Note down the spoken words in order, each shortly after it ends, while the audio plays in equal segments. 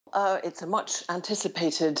It's a much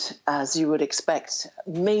anticipated, as you would expect,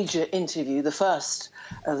 major interview, the first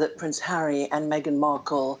that Prince Harry and Meghan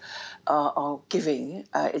Markle are giving.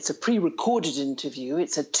 It's a pre-recorded interview.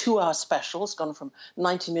 It's a 2-hour special. It's gone from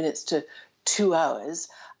 90 minutes to 2 hours.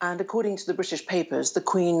 And according to the British papers, the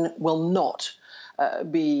Queen will not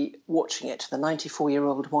be watching it. The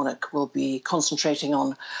 94-year-old monarch will be concentrating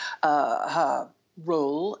on her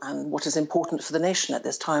role and what is important for the nation at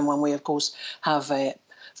this time when we, of course, have a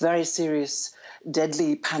very serious,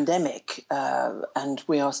 deadly pandemic, and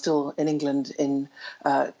we are still in England in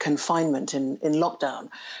confinement, in lockdown.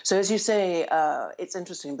 So as you say, it's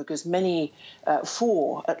interesting because many,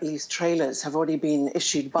 4 at least, trailers have already been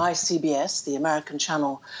issued by CBS, the American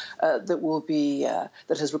channel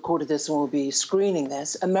that has recorded this and will be screening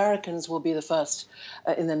this. Americans will be the first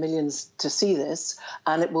in their millions to see this,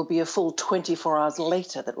 and it will be a full 24 hours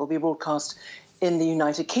later that will be broadcast in the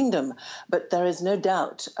United Kingdom. But there is no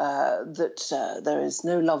doubt that there is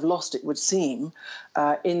no love lost, it would seem,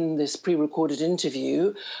 in this pre-recorded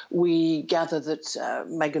interview. We gather that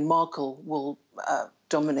Meghan Markle will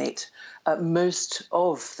dominate most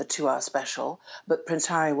of the 2-hour special, but Prince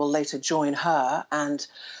Harry will later join her and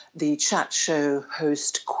the chat show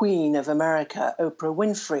host Queen of America, Oprah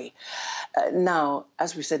Winfrey. Now,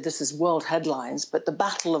 as we said, this is world headlines, but the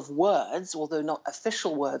battle of words, although not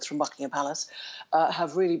official words from Buckingham Palace,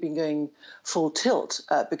 have really been going full tilt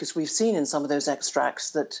because we've seen in some of those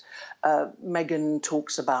extracts that Meghan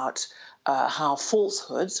talks about how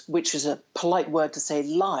falsehoods, which is a polite word to say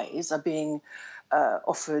lies, are being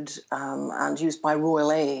offered and used by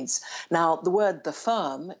royal aides. Now, the word "the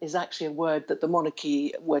firm" is actually a word that the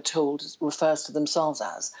monarchy, we're told, refers to themselves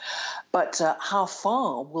as. But how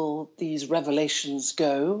far will these revelations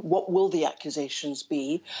go? What will the accusations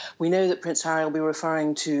be? We know that Prince Harry will be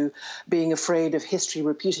referring to being afraid of history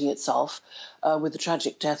repeating itself with the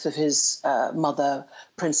tragic death of his mother,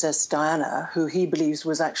 Princess Diana, who he believes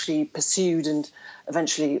was actually pursued and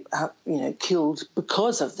eventually killed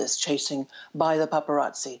because of this chasing by the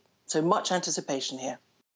paparazzi. So much anticipation here.